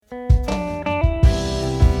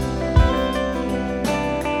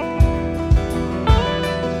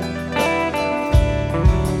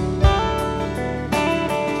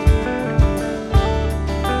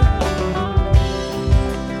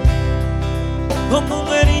como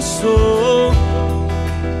un erizo.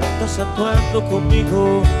 Estás actuando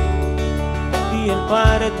conmigo y el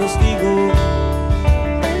padre testigo.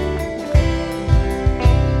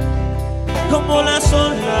 Como la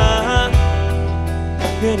sola,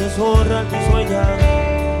 quieres borrar mis huellas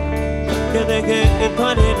que dejé en tu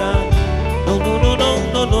arena. No, no, no, no,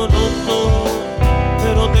 no, no, no, no.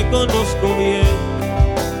 Pero te conozco bien,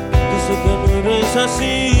 yo sé que no eres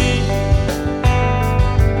así.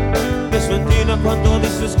 Es mentira cuando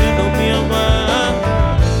dices que no me amas,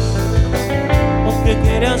 aunque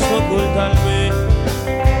quieras ocultarme,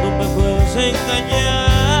 no me puedes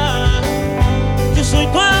engañar. Yo soy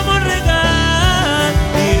tu amor regal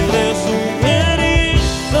y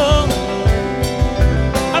resugerido.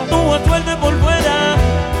 Actúa fuerte por fuera,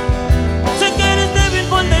 sé que eres débil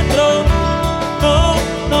por dentro. No,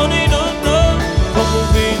 no, ni no, no. Como un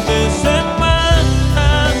fin de semana,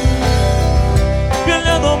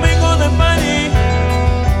 viernes, domingo de París.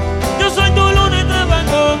 Yo soy tu lunes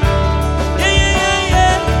trabajo.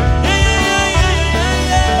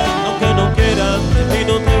 Aunque no quieras, de mí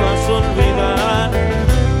no te vas a olvidar.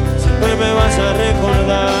 Siempre me vas a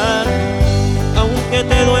recordar. Aunque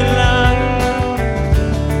te duela,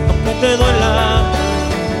 aunque te duela,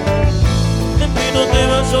 de mí no te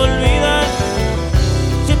vas a olvidar.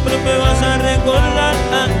 Siempre me vas a recordar.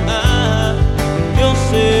 Yo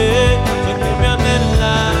sé que me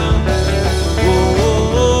anhela.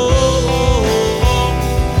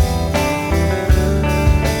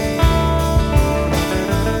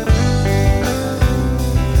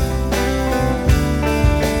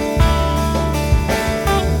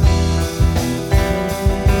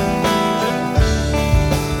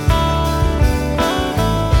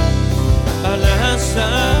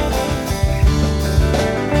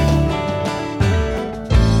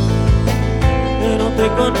 Pero te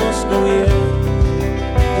conozco bien,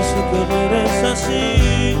 yo sé que no eres así.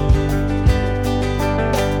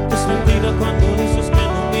 Es mentira cuando dices que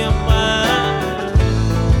no me amas,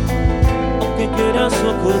 aunque quieras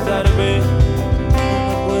ocultarme, no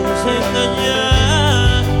me puedes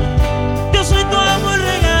engañar. Yo soy tu amor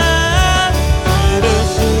regal,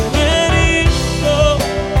 eres un erizo.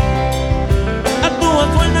 Actúa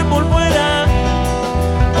fuerte por fuera,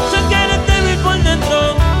 sé que eres débil por dentro.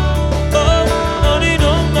 Oh, no, ni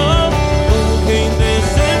no, no. Un fin de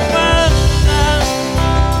semana,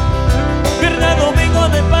 viernes, domingo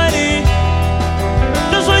de París.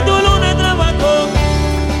 Yo soy tu lunes trabajo.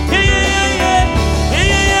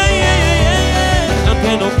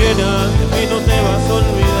 Aunque no quieras, de mí no te vas a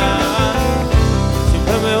olvidar.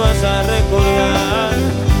 Siempre me vas a recordar.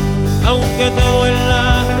 Aunque te duela,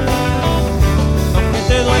 aunque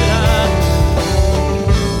te duela,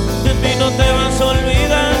 de mí no te vas a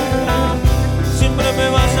olvidar. Siempre me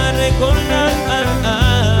vas a recordar.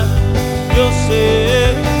 Yo sé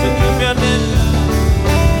que me anhela.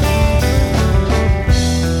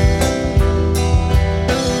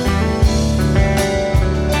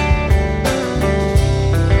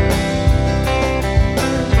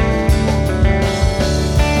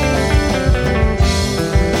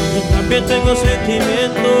 Yo también tengo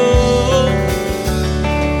sentimientos,